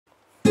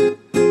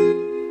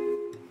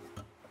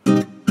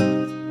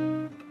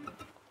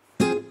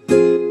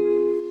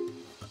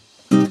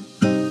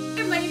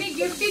महीने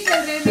गिफ्ट ही चल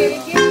रहे हैं मेरे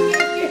के।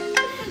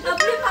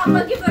 अपने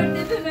पापा के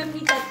बर्थडे पे मैं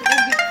नहीं करती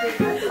गिफ्ट।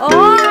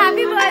 ओह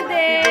हैप्पी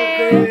बर्थडे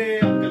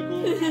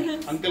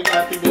अंकल को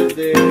हैप्पी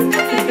बर्थडे।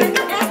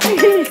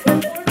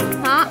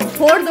 हाँ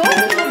फोड़ दो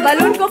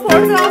बलून को,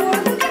 फोड़ दो आप।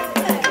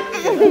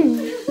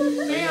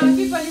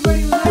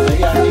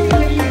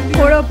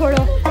 फोड़ो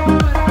फोड़ो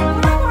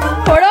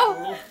फोड़ो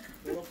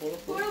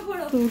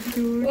फोड़ो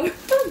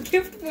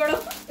gift फोड़ो।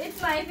 It's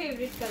my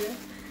favourite colour.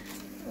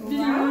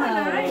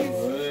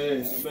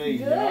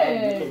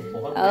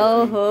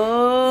 ओहो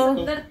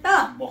सुंदरता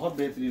बहुत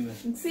बेहतरीन है।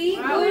 See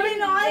good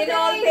in all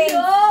things.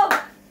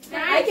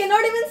 I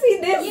cannot even see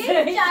this.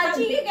 ये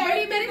चाची की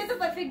कैडी मेरे को तो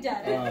परफेक्ट जा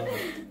रहा है।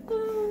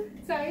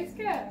 साइज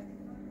क्या है?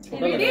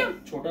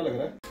 छोटा लग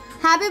रहा है।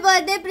 Happy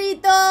birthday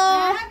Preeto.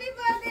 Happy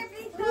birthday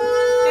Preeto.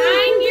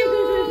 Thank you.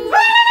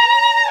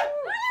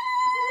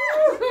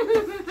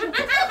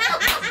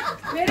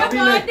 मेरा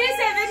बर्थडे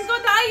 7 को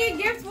था, ये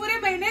गिफ्ट पूरे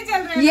महीने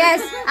चल रहे हैं।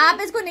 यस आप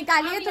इसको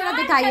निकालिए, थोड़ा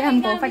दिखाइए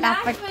हमको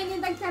फटाफट।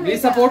 वी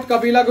सपोर्ट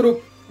कबीला ग्रुप।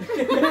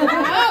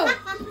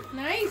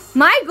 नाइस।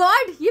 माय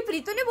गॉड ये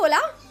प्रीतो ने बोला।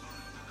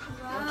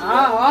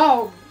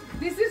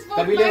 दिस इज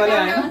फॉर कबीले वाले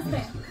आए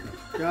हैं।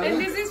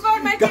 And this is for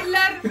my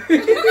chiller.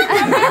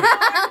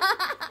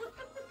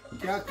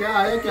 क्या क्या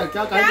है क्या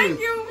क्या Thank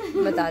you.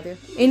 बता दो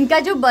इनका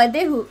जो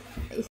बर्थडे हुआ।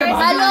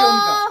 हेलो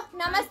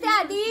नमस्ते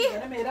आदि।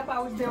 मेरा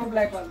पाउच दे वो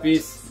ब्लैक वाला।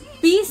 Piece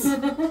piece.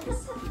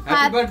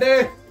 Happy birthday.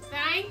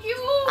 Thank you.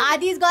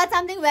 Adi's got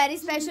something very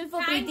special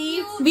for Preeti.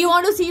 We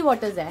want to see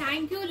what is there.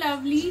 Thank you,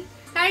 lovely.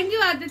 Thank you,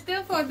 Aditya,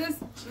 for this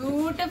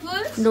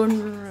beautiful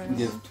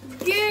gift.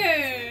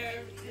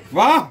 gift.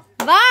 वाह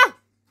वाह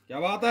क्या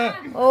बात है।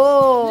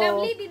 ओह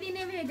Lovely दीदी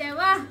ने भेजा,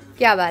 वाह।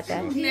 क्या बात है।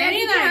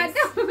 Very nice.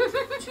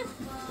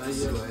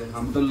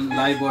 हम तो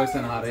लाइव वॉइस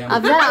सुना रहे हैं।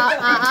 अफजल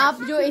आप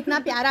जो इतना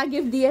प्यारा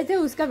गिफ्ट दिए थे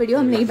उसका वीडियो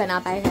हम नहीं बना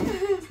पाए हैं।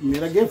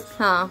 मेरा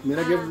गिफ्ट। हाँ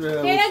मेरा गिफ्ट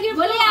मेरा गिफ्ट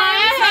बोले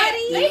आया है।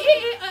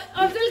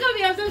 अफजल का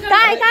भी, अफजल का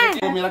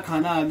क्या मेरा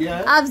खाना आ गया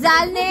है।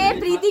 अफजाल ने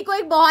प्रीति को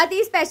एक बहुत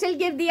ही स्पेशल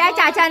गिफ्ट दिया है।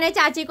 चाचा ने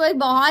चाची को एक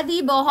बहुत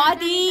ही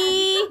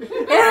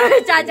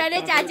चाचा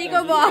ने चाची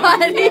को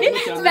बहुत ही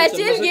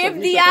स्पेशल गिफ्ट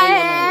दिया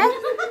है।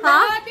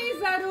 हाँ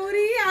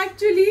जरूरी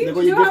एक्चुअली।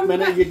 देखो ये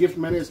गिफ्ट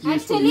मैंने इसलिए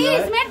इसको दिया है।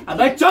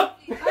 अबे चुप।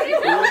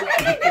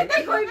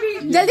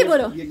 जल्दी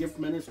बोलो। ये गिफ्ट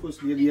मैंने इसको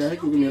इसलिए दिया है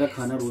क्योंकि मेरा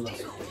खाना रोजा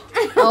है।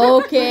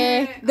 ओके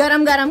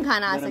गरम गरम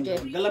खाना आ सके।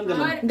 गलम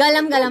गलम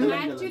गलम गलम।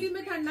 एक्चुअली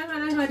मैं ठंडा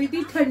खाना खा रही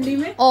थी ठंडी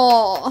में,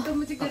 ओ तो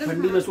मुझे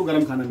ठंडी में इसको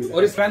गरम खाना मिला।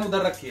 और इस फैन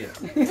उधर रखी है।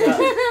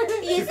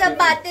 ये सब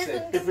बातें सुन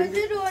के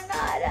मुझे रोना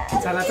आ रहा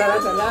है। चला चला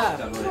चला।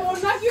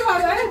 रोना क्यों आ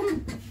रहा है?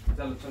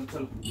 चलो चल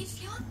चल।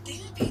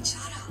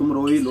 तुम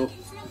रो ही लो।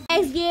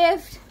 Next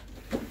gift.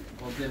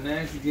 Okay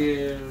next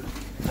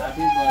gift.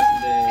 Happy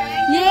birthday.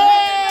 ये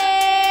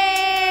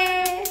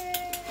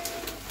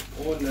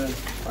ओ ले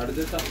पढ़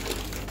देता।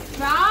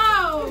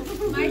 Wow,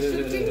 my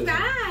shipping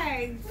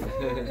bag.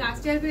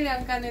 Last year भी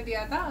अंका ने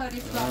दिया था और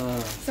इस बार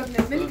सबने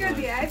मिलकर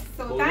दिया है,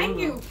 so thank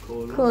you.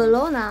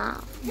 खोलो ना।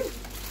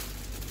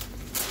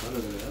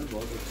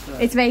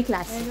 It's very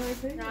classy.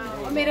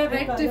 और मेरा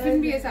रेड टिफिन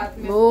भी है साथ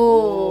में।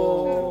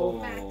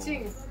 ओह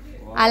matching.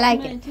 I like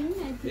it.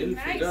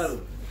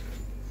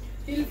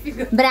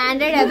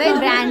 Branded है भाई,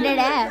 ब्रांडेड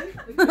है।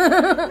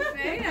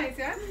 वेरी नाइस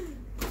यार।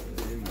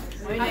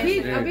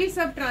 अभी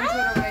सब ट्रांसफर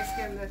होगा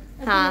इसके अंदर।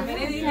 हाँ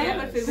मेरे नहीं है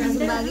पर फिर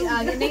भी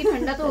आगे नहीं,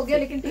 ठंडा तो हो गया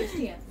लेकिन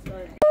टेस्टी है।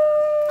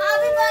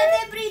 Happy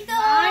birthday Preeto.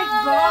 My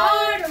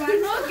God, one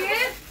more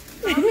gift.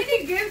 How many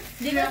gifts?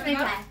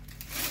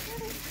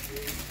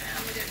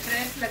 मुझे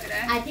ड्रेस लग रहा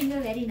है। I think you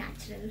are very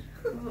natural.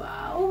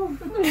 Wow.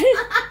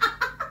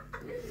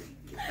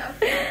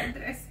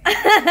 Dress.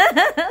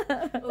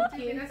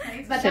 Okay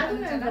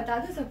बता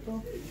दो सबको।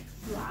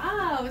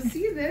 Wow,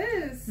 see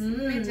this.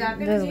 मैं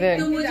जाकर This is good.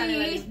 तो मुझे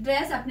ये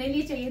ड्रेस अपने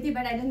लिए चाहिए थी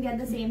but I didn't get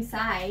the same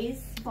size.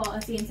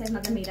 Same size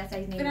मतलब मेरा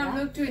साइज नहीं फिर हम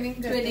मिला। लोग ट्विनिंग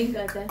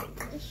करते हैं।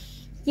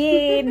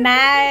 ये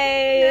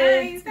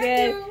nice.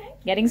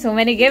 Getting so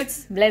many gifts.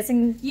 Blessing.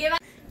 ये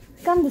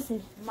come this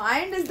way.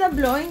 Mind is the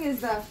blowing is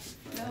the.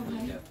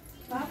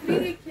 बाप रे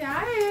ये क्या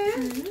है?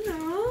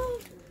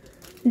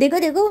 देखो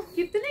देखो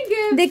कितने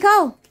गिफ्ट?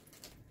 दिखाओ।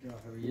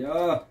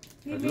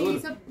 ये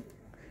सब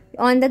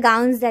On the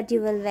gowns that you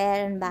will wear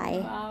and buy.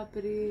 बाप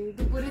रे,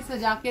 तो पूरी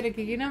सजा के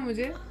रखेगी ना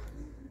मुझे।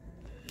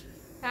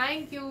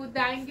 Thank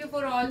you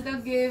for all the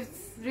gifts,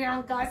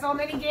 Priyanka. So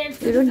many gifts.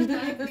 You don't need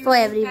it for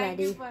everybody.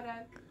 Thank you for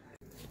us.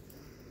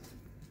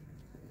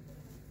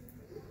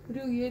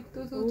 ये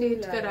तो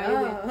चेंज करा ही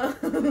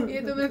दे। ये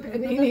तो मैं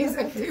पहन ही नहीं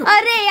सकती हूँ।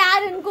 अरे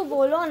यार इनको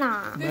बोलो ना।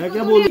 मैं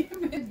क्या बोलूं?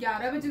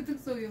 11 बजे तक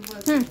सोई हूँ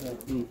बस।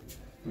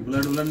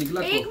 ब्लड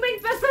निकला। 1 मिनट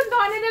पसंद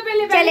होने दे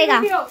पहले। चलेगा।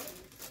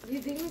 ये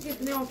देखो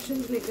कितने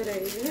ऑप्शंस लेकर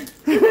आए हैं।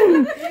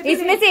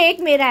 इसमें से एक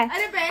मेरा है।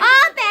 अरे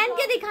पहन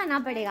के दिखाना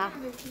पड़ेगा।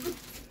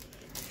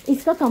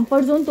 इसका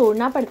कंफर्ट जोन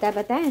तोड़ना पड़ता है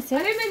पता है ऐसे।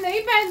 अरे मैं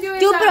नहीं पहनती हूँ।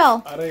 चुप रहो।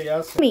 अरे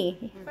यार मी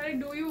But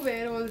do you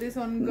wear all this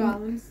on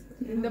gowns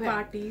in the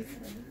parties?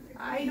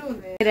 I don't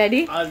know. Ready?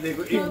 आज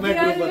देखो एक मैं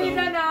ग्रुप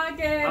बनाऊंगा।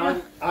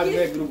 आज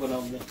मैं ग्रुप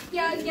बनाऊंगा।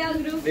 क्या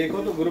ग्रुप? देखो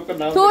तो ग्रुप का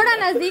नाम। थोड़ा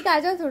नजदीक आ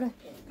जाओ थोड़ा।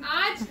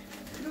 आज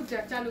रुक जा,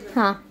 चालू कर।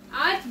 हाँ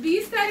आज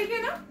 20 तारीख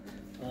है ना?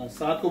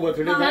 7 को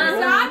बर्थडे था।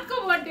 7 को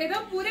बर्थडे था,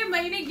 पूरे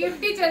महीने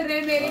गिफ्ट ही चल रहे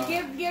हैं मेरे।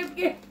 गिफ्ट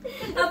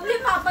अपने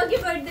पापा के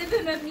बर्थडे पे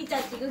मैं अपनी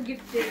चाची को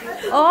गिफ्ट दे रही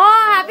हूँ। ओह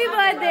हैप्पी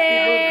बर्थडे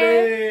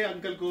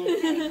अंकल को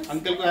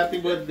हैप्पी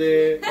बर्थडे।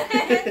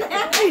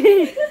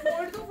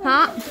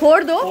 हाँ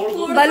फोड़ दो,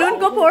 बलून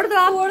को फोड़ दो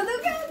आप। फोड़ दो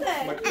क्या होता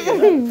है?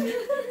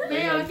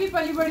 मैं यहाँ की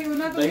पली बड़ी हूँ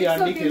ना, तो दही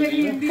आंटी खेल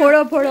रही है।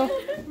 फोड़ो फोड़ो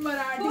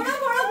Marathi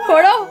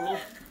फोड़ो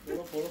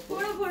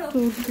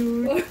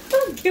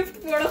gift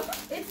फोड़ो।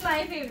 It's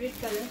my favourite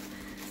colour.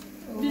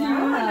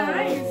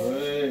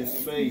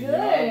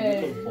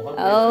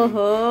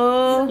 ओहो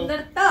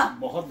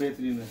बहुत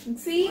बेहतरीन है।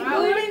 See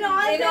good in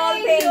all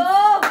things.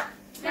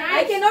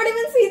 I cannot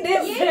even see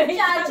this. ये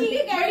चाची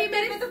के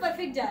कैडबरी में तो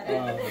परफेक्ट जा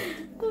रहा है।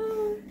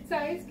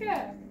 साइज क्या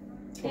है?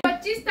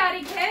 25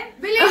 तारीख है।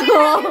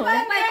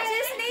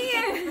 25 नहीं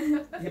है।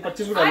 ये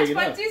 25 को आज डालेगी ना?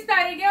 25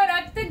 तारीख है और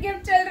आज तक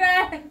गिफ्ट चल रहा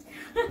है।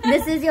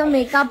 This is your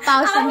makeup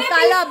pouch from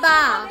Kalaba.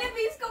 हमने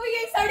 20 को भी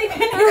यही साड़ी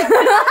पहनी।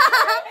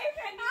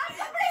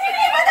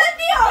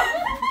 बदलती हो।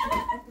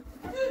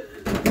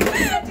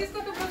 25 को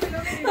तुम लोग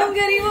मिलोगे। हम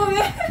गरीब हो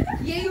गए।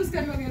 ये यूज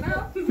कर लोगे ना?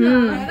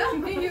 है ना?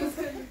 मैं यूज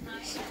कर लूंगी।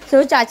 So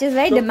Chachi is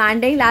very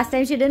demanding. Last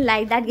time she didn't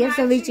like that gift,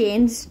 so we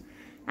changed,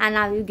 and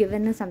now you've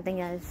given her something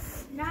else.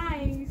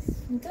 Nice.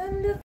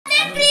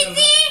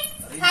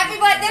 Happy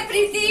birthday,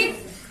 Preeti.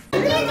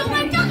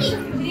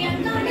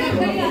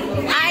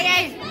 Hi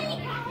guys.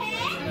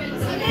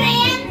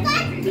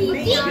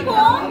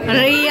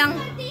 Riyang.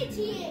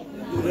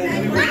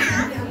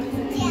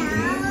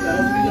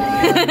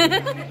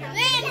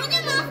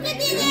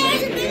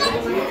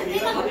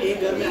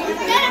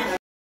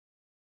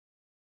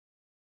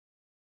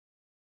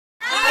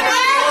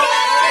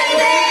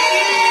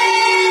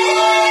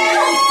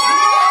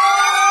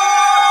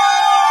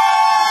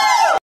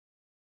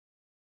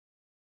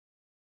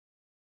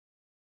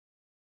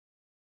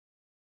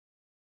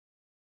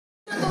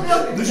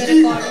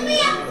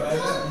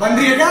 बन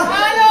रही है क्या?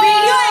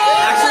 Video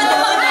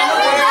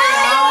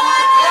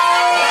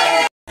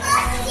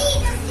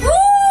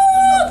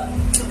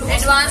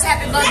advance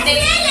happy birthday.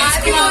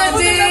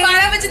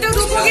 12 बजे तक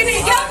रुकोगे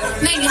नहीं क्या?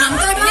 नहीं हम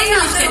तो नहीं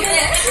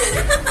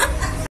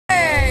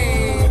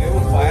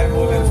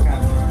फायरबॉल है उसका।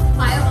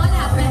 फायरबॉल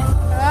यहाँ पे।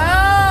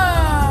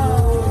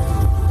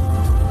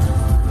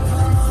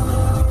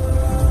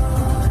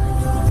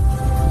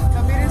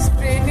 Kabir is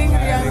training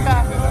Priyanka.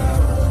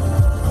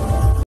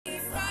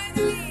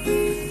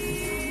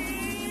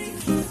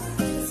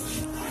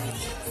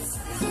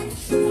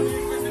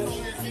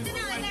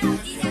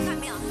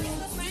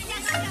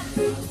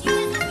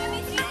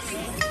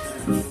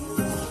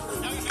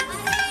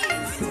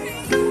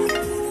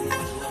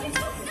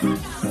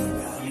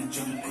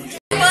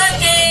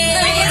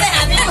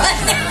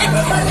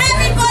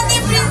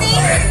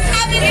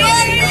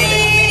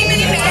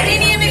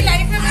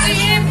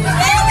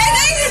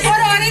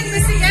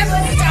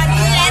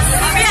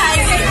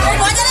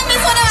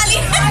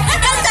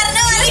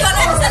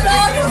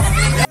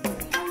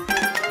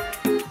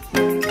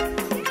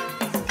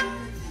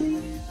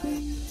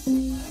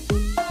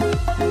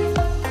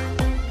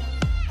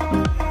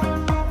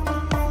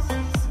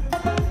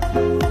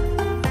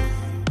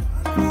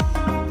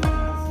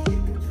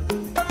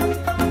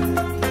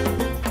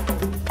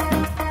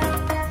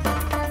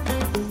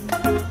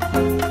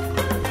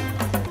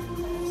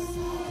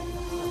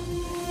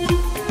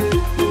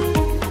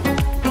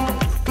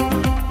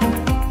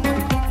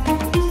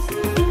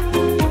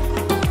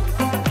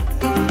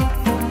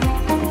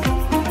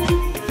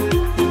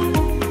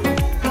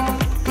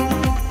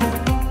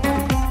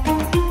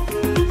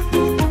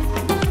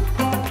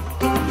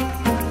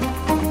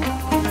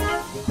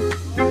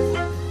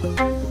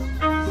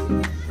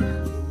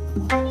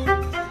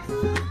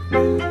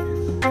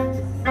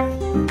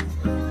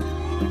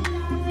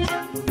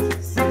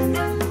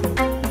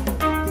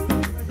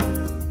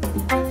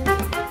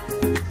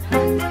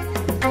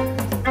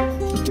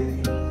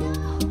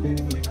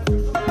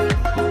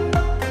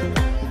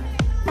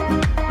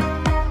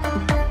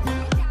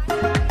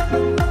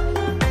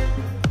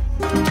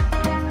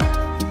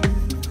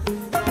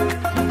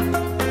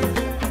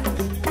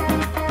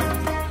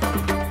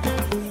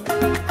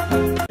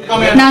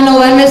 Now no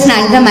one will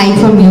snatch the mic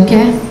from you,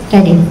 okay?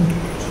 Ready?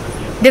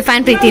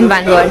 Define Preeti in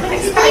one word.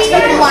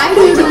 Why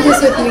do you do this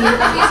with me?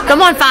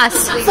 Come on,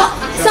 fast.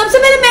 सबसे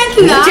पहले मैं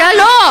किया।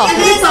 चलो.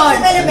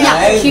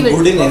 Yeah, she will.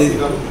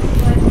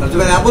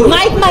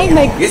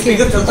 Mic. ये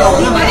speaker चलता होगा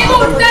ना? अरे वो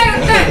उठता है। वो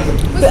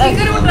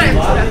स्पीकर उठ रहा है।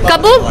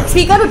 कबू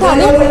स्पीकर उठा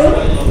लो।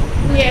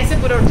 ये ऐसे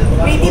पूरा उठ जाता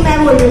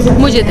है।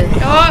 मुझे दे।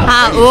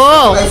 हाँ वो।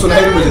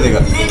 सुनाई भी मुझे देगा।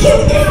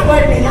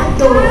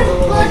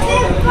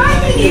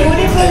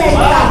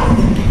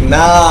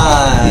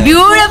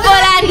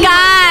 Beautiful and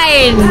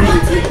kind.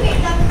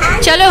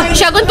 चलो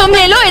शगुन तुम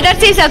ले लो, इधर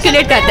से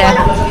सर्कुलेट करते हैं।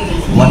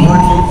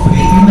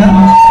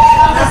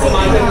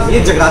 ये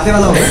जगराते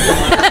वाला होगा।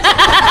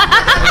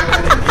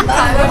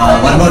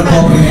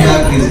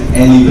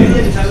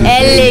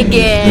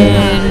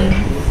 एलिगेंट।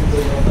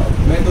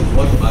 मैं तो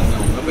बहुत बाद में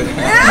आऊंगा।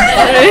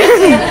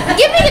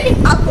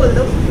 आप बोल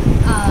दो।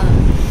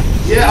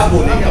 ये आप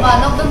बोलेंगे।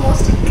 One of the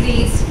most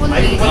graceful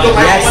ladies.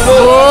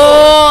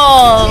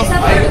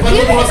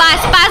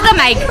 Pass the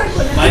mic.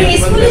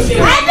 Graceful is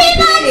happy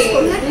birthday.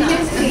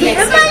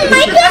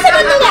 Mic कैसे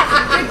बंद हो गया?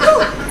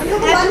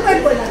 One word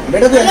बोला।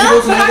 बेटा तो ऐसे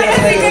बोल सुना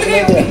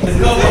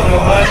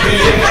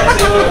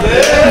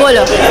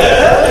बोलो।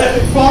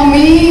 For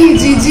me,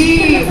 जीजी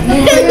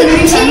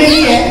मेरी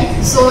फैमिली है,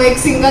 so एक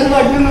सिंगल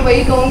वर्ड में मैं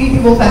वही कहूँगी कि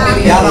वो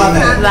फैमिली है। क्या बात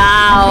है।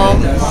 Wow.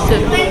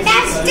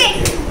 Fantastic.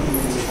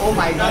 Oh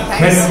my God, मैं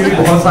thanks. इसके लिए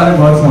बहुत सारे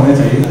वर्ड्स होने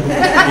चाहिए,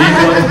 एक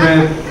वर्ड में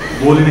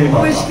बोल ही नहीं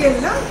पाता। मुश्किल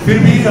ना? फिर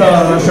भी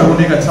शगुन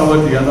ने एक अच्छा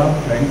वर्ड दिया था,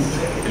 थैंक्स।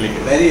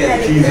 Very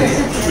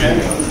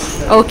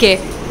okay.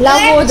 लव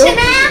वो दो।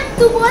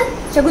 तू बोल।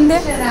 शगुन दे।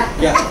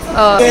 क्या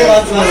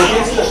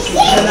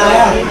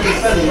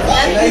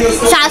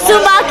सासू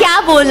माँ क्या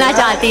बोलना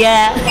चाहती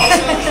है?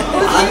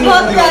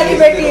 बहुत प्यारी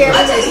बेटी है।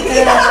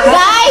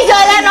 Guys,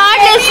 all are not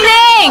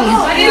listening.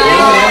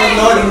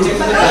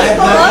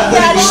 बहुत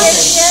प्यारी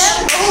बेटी है।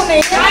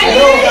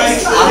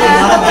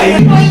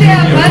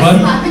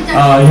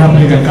 यहाँ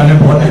पे गंगा ने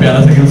बहुत प्यारा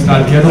सा गेम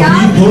स्टार्ट किया, तो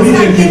प्लीज थोड़ी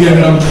देर के लिए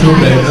अगर हम चुप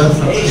रहे तो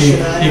सबकी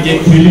एक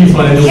फीलिंग्स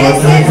वाले जो वर्ड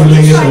हम सुन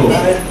लेंगे तो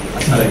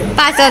अच्छा लगेगा।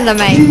 Pass on the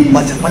mic.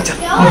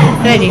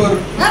 Ready.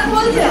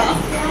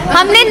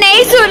 हमने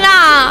नहीं सुना।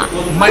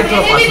 माइक तो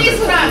पास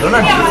हो ना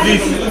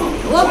प्लीज।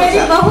 वो मेरी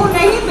बहू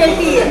नहीं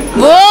बेटी है।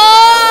 वो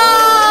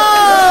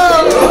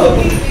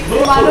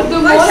One of the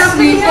most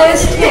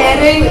sweetest,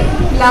 caring,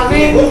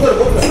 loving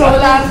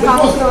soul I've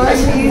come across.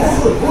 She's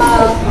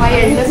my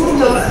elder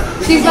sister.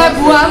 She's my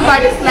bua,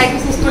 but it's like a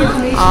sister to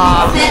me.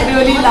 She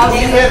really loves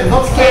me,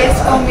 cares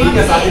for me.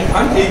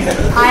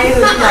 I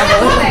really love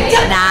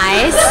her.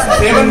 nice.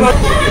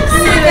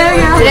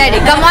 Ready.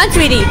 Come on,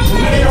 sweetie.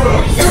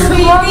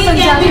 Sweetie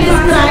can be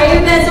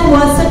described as a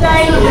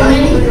versatile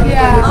woman.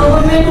 Yeah. A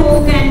woman who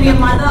can be a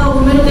mother, a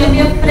woman who can be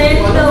a friend,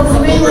 a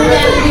woman who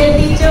can be a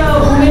teacher, a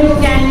woman who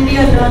can be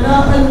a learner,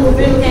 a woman who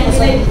can be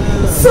like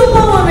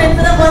super woman,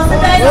 so the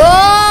versatile.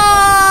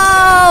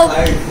 Oh.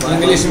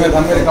 English में था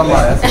मेरे कम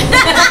आया।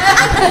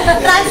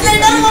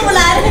 Translator को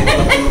बुला रहे हैं।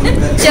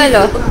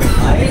 चलो।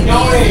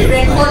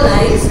 Friend for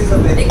life.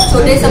 एक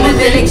छोटे समय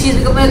में like she's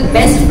become my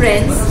best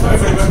friends.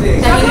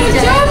 कहीं नहीं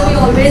जाए तो we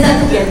always are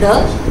together.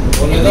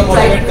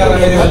 Motivate कर रहा है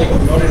मेरे वाली को।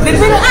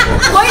 विपिन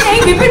कोई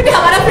नहीं, विपिन भी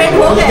हमारा फ्रेंड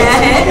हो गया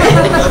है।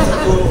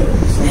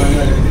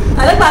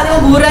 अलग बात है, वो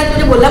घूर रहा है,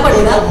 मुझे बोलना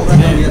पड़ेगा।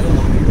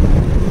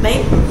 नहीं,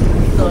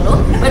 दोनों,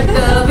 but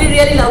we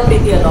really love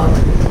Preeti a lot.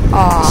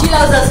 She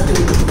loves us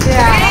too.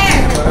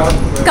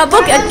 Kabu,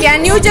 can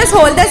you just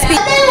hold the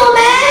speaker?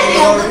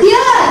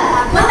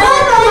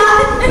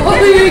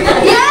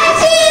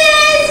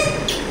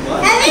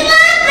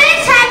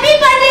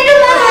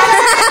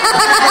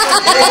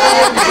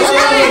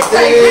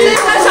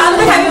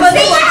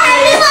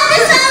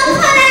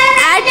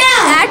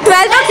 At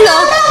 12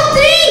 o'clock.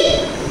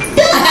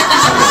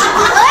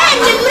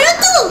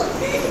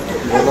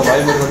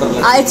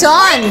 It's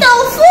on.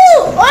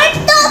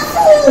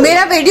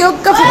 मेरा वीडियो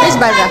का फुटेज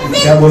बढ़ रहा है।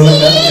 क्या बोलना है?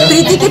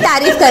 प्रीति की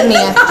तारीफ करनी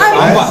है।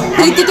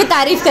 प्रीति की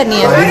तारीफ करनी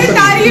है।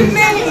 तारीफ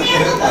नहीं।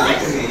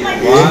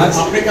 1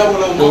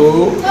 2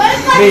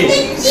 3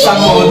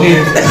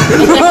 संबोधित।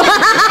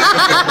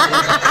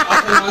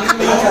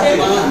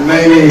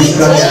 नहीं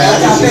इसका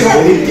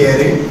वेरी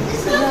केयरिंग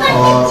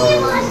और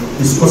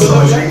इसको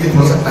समझने की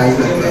थोड़ा सा टाइम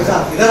लगता है।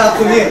 इधर आप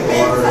सुनिए।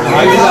 और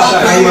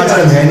टाइम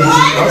आजकल है नहीं,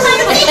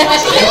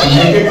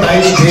 लेकिन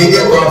टाइम देंगे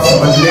तो आप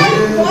समझ लेंगे।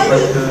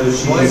 But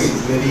she is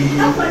very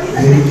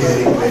very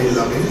caring, very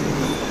loving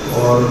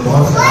और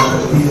बहुत ख्याल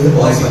रखती है,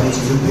 बहुत सारी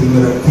चीजें दिल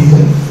में रखती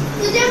है।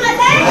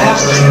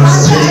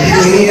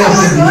 नहीं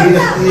आपसे दिल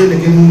रखती है,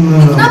 लेकिन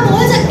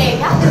बोल सकते हैं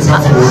क्या?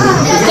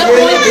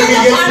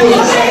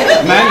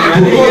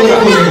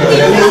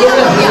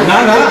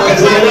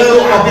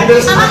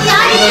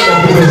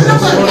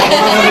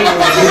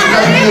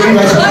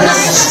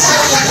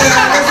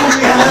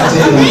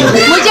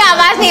 मुझे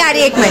आवाज नहीं आ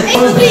रही, एक मिनट।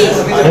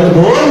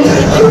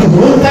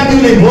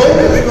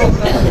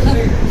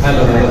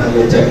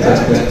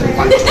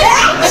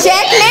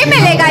 चेक नहीं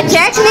मिलेगा,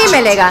 चेक नहीं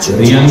मिलेगा।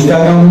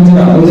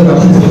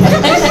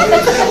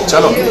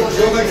 चलो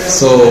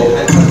सो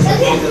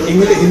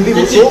हिंदी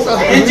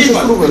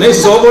नहीं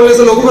 100 बोलने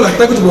से लोगों को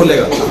लगता है कुछ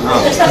बोलेगा।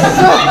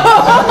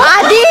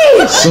 आदि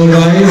So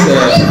guys,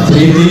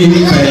 प्रीति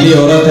पहली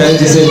औरत है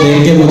जिसे देख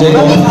के मुझे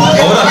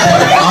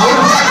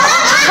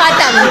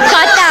खत्म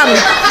खत्म।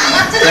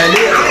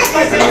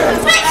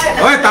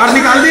 ओए तार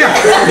निकाल दिया।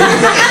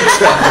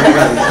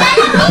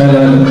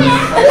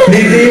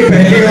 प्रीति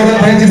पहली औरत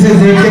है जिसे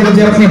देख के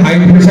मुझे अपनी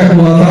हाइट पे शक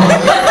हुआ था,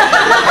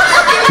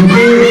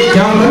 क्योंकि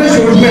क्या होता है ना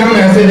शूट में हम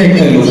ऐसे देखते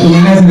हैं लोग, तो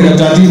मैंने ऐसे देखा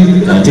चाची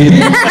जी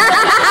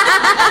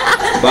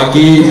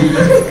बाकी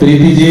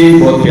प्रीति जी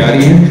बहुत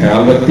प्यारी हैं,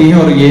 ख्याल रखती हैं,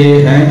 और ये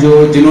हैं जो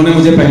जिन्होंने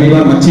मुझे पहली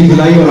बार मच्छी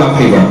खिलाई और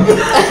आखिरी बार।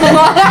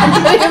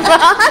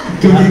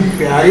 क्योंकि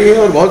प्यारी है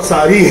और बहुत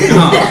सारी है।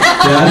 हाँ,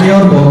 प्यारी है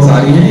और बहुत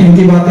सारी हैं।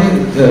 इनकी बातें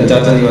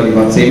चाचा जी वाली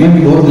बात सेम है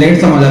कि बहुत लेट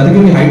समझ आती है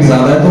क्योंकि हाइट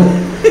ज्यादा है तो।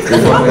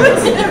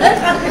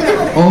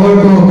 और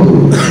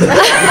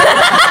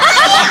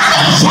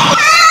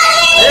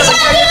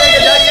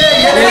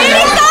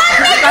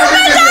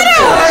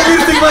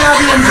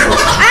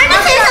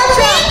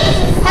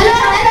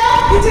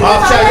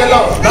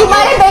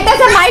तुम्हारे बेटे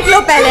से माइक लो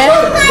पहले।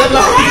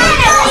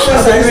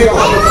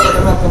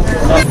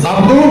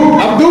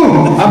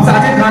 अब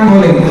साजिद खान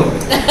बोलेंगे।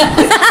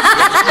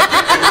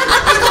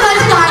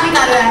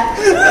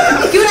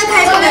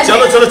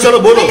 चलो चलो चलो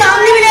बोलो। काम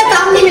नहीं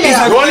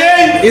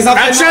मिलेगा।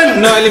 Action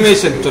no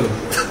animation. चलो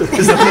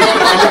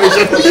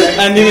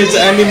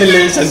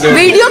एनिमेशन।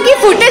 वीडियो की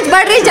फुटेज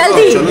बढ़ रही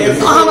जल्दी।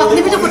 हम अपने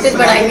भी तो फुटेज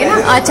बढ़ाएंगे ना।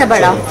 अच्छा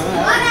बढ़ाओ।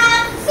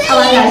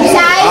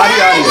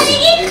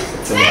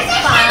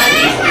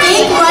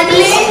 एक वर्ड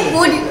में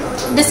वो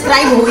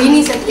डिस्क्राइब हो ही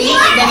नहीं सकती,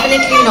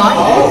 definitely not.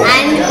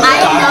 And I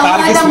love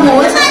her the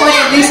most for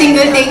every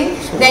single thing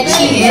that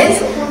she is,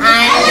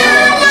 and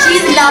she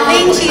is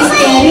loving, she is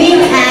caring,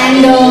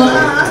 and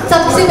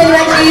सबसे पहली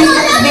बात she is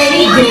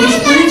very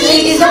graceful. She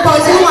is the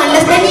person who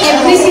understand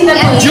every single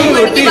person.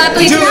 की बात तो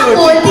इतना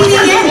बोलती नहीं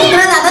है,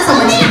 इतना ज्यादा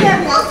समझती है।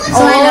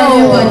 सो I love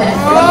you for that.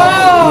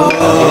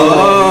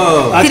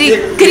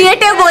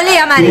 Creative बोली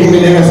हमारी।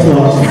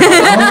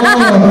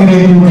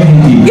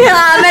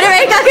 हाँ, मेरे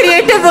भाई का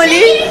क्रिएटिव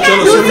बोली।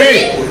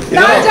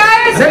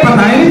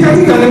 पता ही नहीं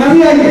चाची करना भी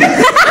आई।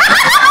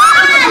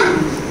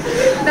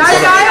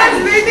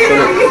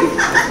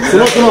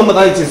 सुनो सुनो हम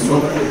बताइए चीज सुनो।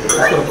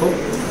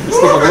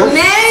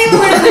 मैं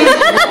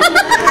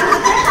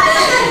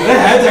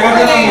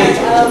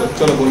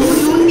चलो बोलो।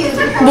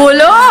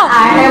 बोलो।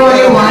 I have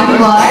only one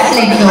word,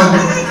 like no,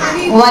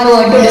 one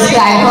word to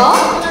describe her.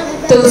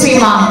 तुलसी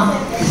माँ।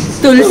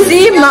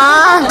 तुलसी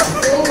माँ।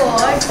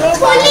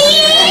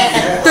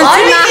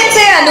 तुलसी माँ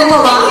से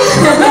अनुपमा।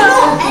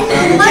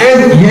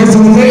 ये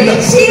सुनते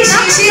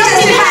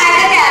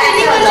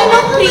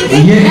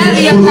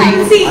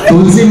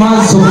तुलसी माँ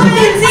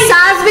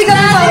सांस भी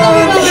कभी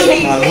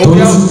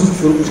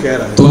कुछ कह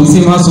रहा है। तुलसी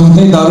माँ सुनते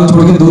ही दारू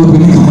छोड़ के दूध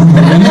पीने का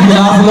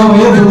गिलास लो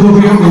भैया, दूध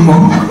पियो घूमो।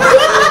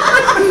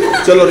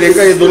 चलो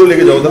रेखा ये दोनों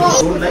लेके जाओ उधर।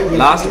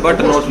 Last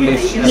but not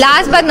least.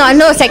 Last but not,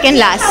 no second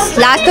last.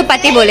 Last तो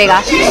पति बोलेगा।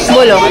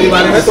 बोलो,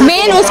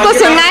 मेन उसको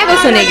सुनना है, वो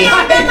सुनेगी।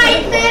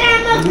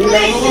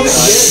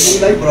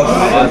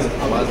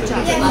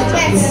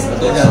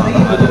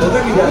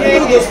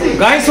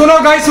 गाइस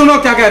सुनो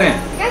क्या कह रहे हैं।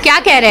 क्या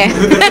कह रहे हैं?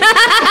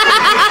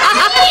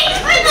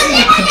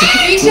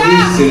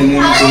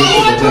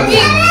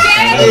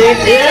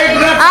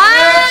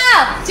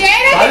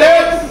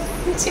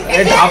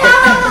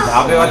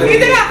 ढाबे वाले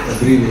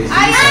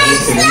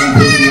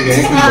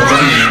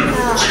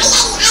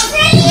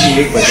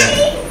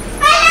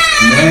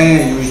मैं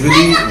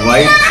यूजुअली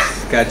वाइट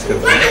कैच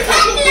करता हूँ,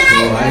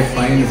 तो I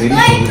find very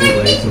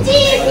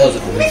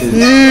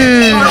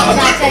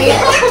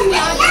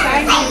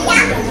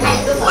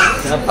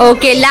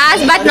okay,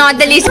 last but not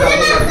the least.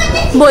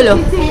 बोलो,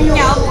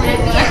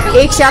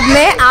 एक शब्द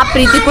में आप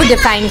प्रीति को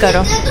डिफाइन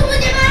करो।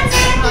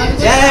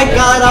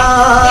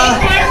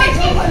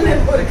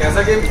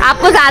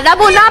 आपको ज्यादा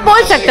बोलना, आप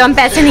बोल सकते हो, हम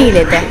पैसे नहीं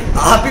लेते।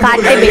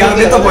 काटते भी यार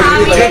मेरे को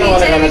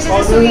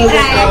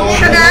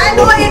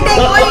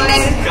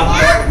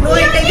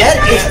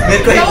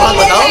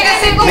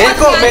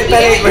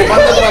एक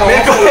बात बताओ,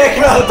 मेरे को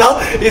एक बात बताओ,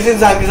 इस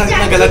इंसान के साथ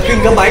इतना गलत क्यों,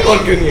 इनका माइक ऑन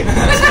क्यों नहीं है?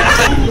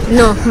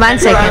 No, 1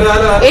 second,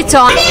 it's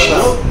on.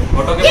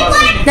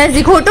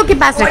 नजदीक होटो के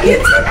पास रखिए।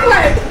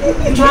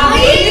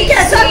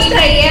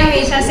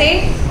 हमेशा से,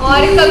 और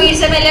कबीर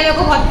से पहले मेरे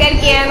को बहुत प्यार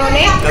किया है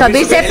उन्होंने।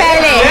 कबीर से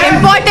पहले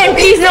इम्पोर्टेंट,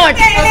 प्लीज नोट।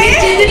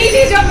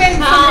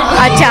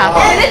 अच्छा,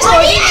 मैंने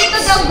छोटी थी तो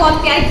जब बहुत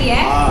प्यार किया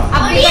है,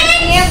 अब भी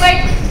करती है, बट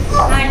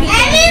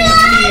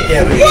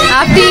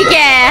अब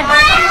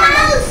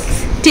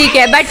ठीक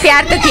है, बट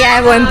प्यार तो किया है,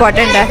 वो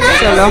इम्पोर्टेंट है।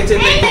 चलो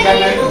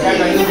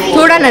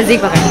थोड़ा नजदीक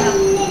पकड़।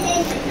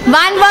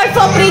 1 word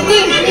फॉर प्रीति।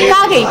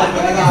 कहाँ गई?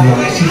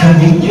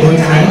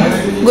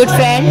 Good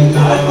friend,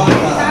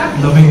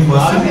 loving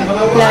person,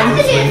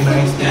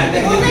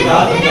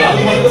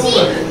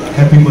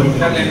 happy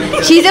birthday.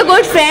 She is a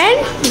good friend,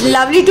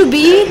 lovely to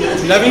be,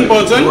 loving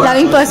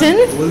person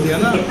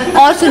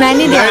और सुनाई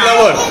नहीं दिया।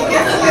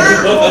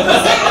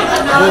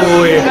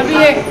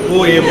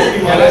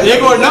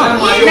 एक वर्ड ना,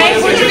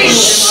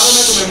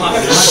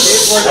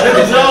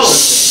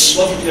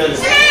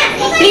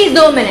 प्लीज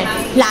 2 मिनट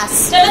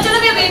लास्ट। चलो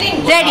वी आर वेटिंग।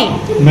 रेडी?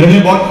 मेरे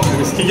लिए बहुत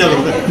इसकी क्या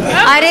जरूरत है?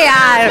 अरे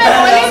यार,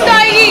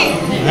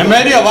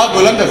 मेरी आवाज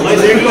बुलंद है।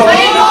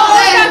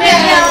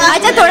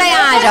 अच्छा थोड़ा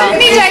यहाँ आ जाओ।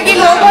 नहीं जाएगी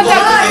लोगों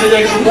तक,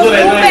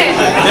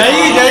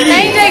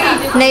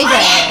 नहीं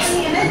जाएगी।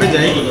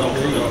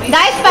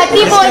 गाइस,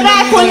 पति बोल रहा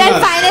है फुल एंड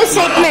फाइनल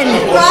स्टेटमेंट।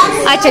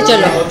 अच्छा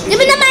चलो,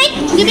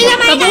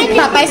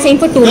 पापा is saying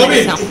for 2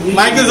 minutes now.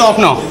 Mic is of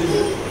now.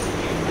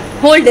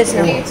 Hold this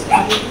now.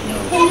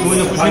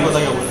 मुझे कुछ नहीं पता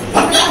क्या बोला।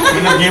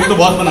 मैंने गेम तो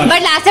बहुत बना।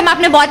 बट लास्ट टाइम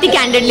आपने बहुत ही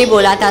कैंडिडली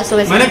बोला था, सो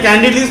मैंने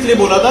कैंडिडली इसलिए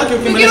बोला था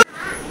क्योंकि मैंने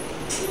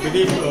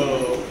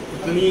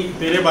इतनी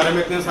तेरे बारे में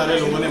इतने सारे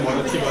लोगों ने बहुत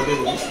अच्छी बातें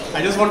बोली।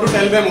 I just want to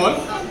tell them all,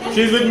 she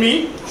is with me,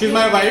 she is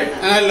my wife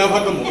and I love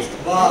her the most.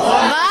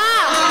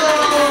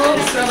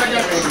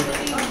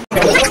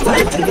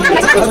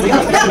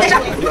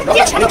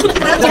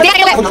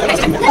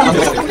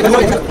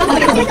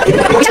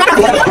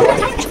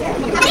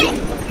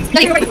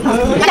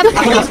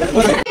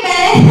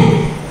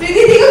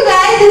 प्रीति दी को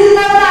गाइस जिस दिन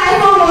आप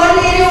आईफोन और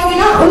ले रही होगी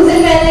ना, उस दिन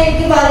मैंने एक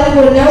के बारे में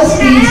बोलना है उस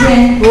स्पीच में।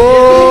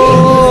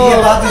 ये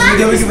बात इस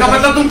वीडियो में इसका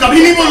मतलब तुम कभी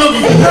नहीं बोलोगी।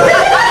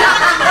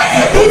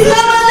 इसका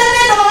मतलब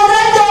मैं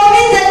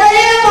 2024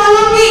 जनवरी में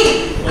बोलूंगी।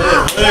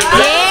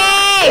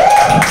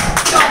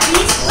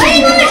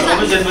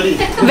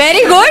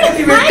 Very good.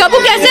 कबू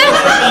कैसे?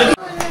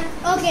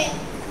 Okay.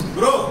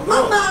 Bro.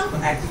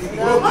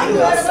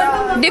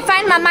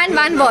 Define mama in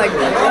one word.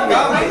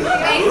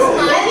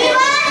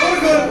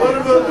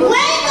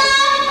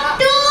 Welcome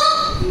to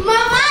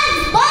Mama's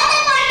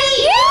birthday party.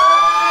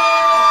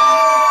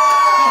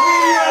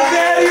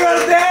 You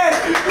are there.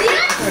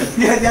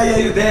 Yeah,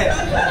 you're there.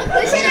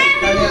 Welcome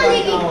to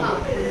Preeti's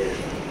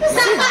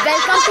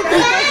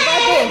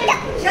birthday.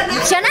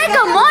 Shana,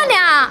 come on,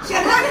 yeah.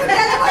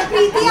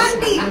 Preeti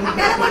auntie.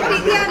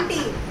 Preeti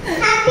auntie.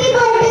 Happy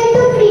birthday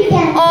to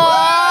Preeti. Oh.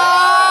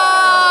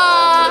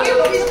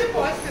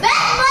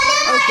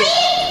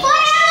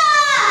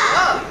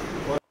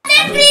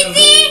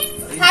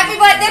 Happy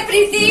birthday,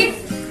 Preeti.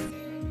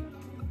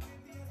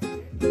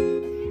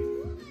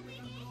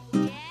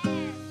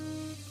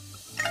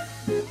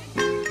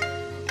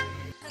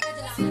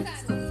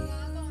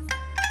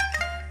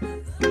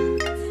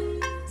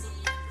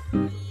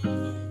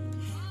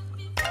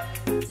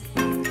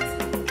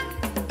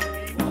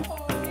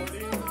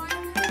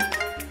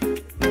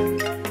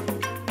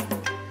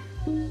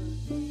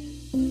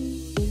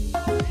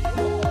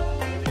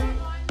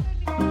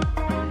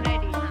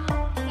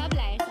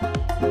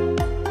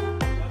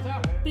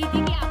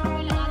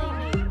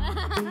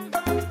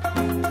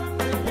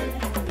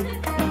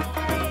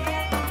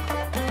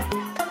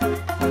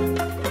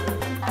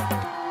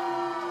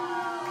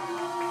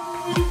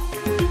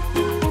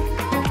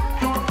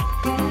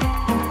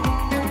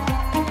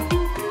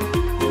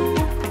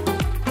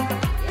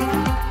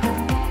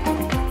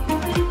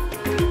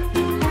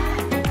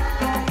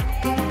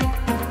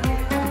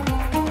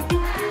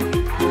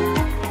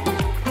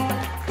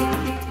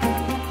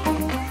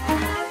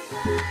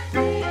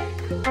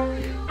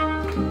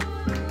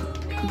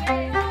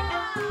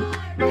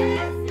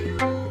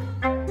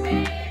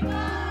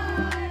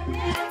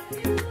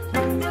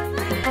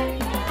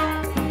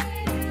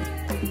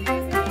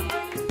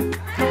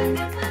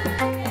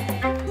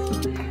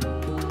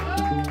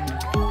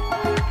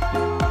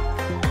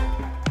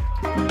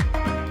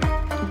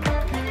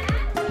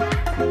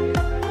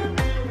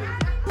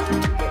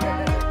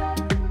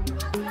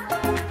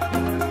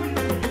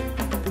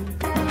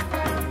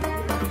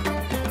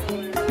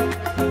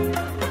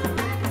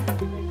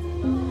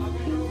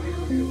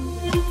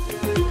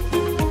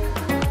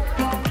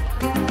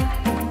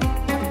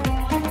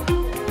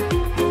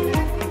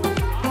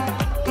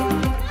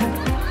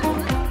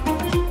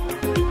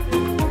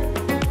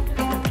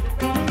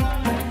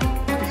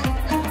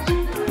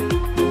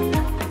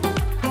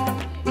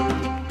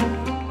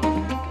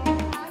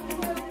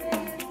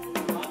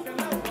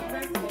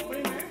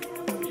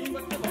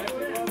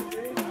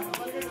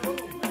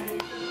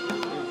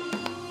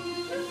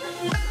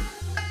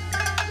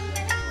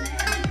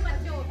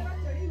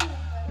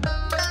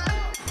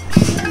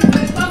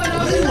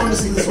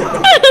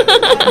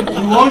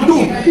 You want to?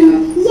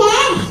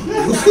 Yes,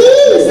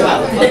 please.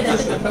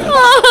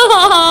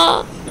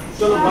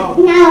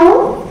 Now,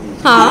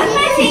 हाँ.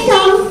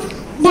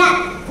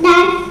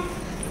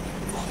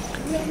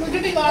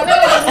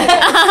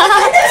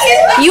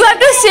 You have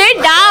to sit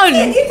down.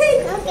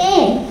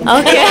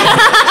 Okay.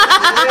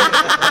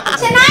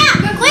 Shanaya,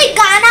 कोई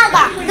गाना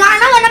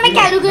वाला मैं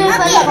calculate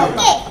कर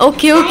लूँगा.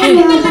 Okay.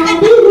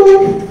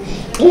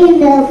 In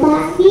the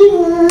Barbie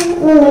world,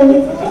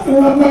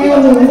 when I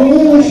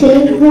release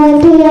it, what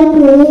do you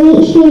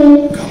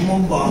appreciate? Come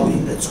on, Bobby,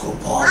 let's go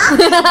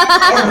party.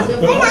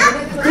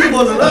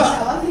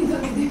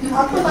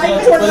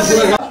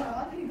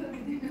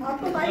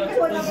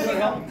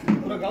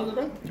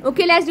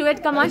 Okay, let's do it.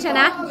 Come on,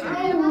 Shana.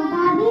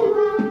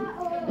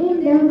 In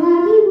the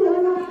Barbie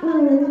world,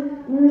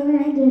 when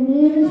I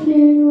release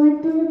it, what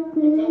do you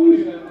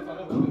appreciate?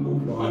 Come on,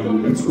 Bobby,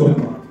 let's go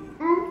party.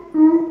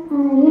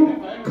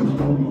 Come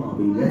on,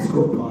 Bobby, let's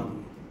go party.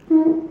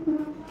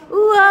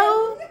 Wow.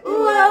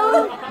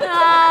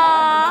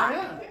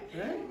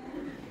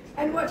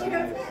 And what she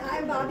does,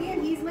 I'm Bobby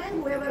and he's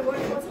man, whoever, what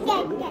was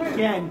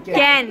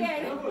Ken.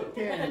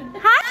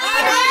 Hi.